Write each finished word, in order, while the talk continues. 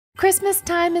Christmas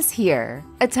time is here,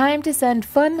 a time to send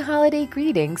fun holiday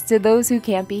greetings to those who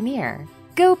can't be near.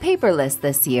 Go paperless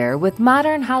this year with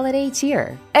modern holiday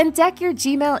cheer, and deck your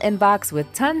Gmail inbox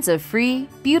with tons of free,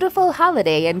 beautiful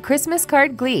holiday and Christmas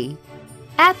card glee.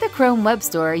 At the Chrome Web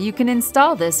Store, you can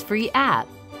install this free app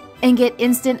and get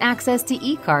instant access to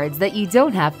e-cards that you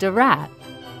don't have to wrap.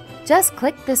 Just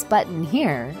click this button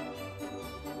here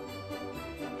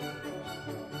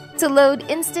to load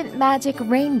Instant Magic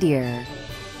Reindeer.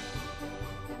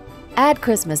 Add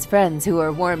Christmas friends who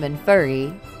are warm and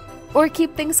furry, or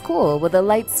keep things cool with a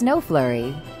light snow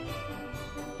flurry.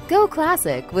 Go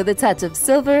classic with a touch of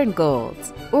silver and gold,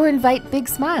 or invite big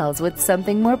smiles with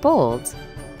something more bold.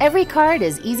 Every card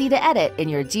is easy to edit in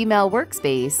your Gmail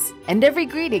workspace, and every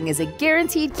greeting is a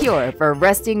guaranteed cure for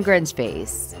resting Grinch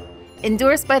face.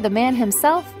 Endorsed by the man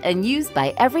himself and used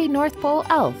by every North Pole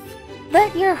elf.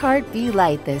 Let your heart be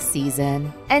light this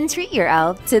season, and treat your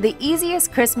elf to the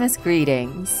easiest Christmas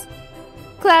greetings.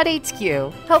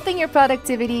 cloudHQ, helping your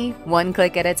productivity one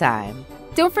click at a time.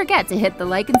 Don't forget to hit the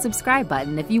like and subscribe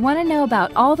button if you want to know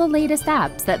about all the latest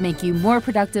apps that make you more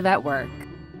productive at work.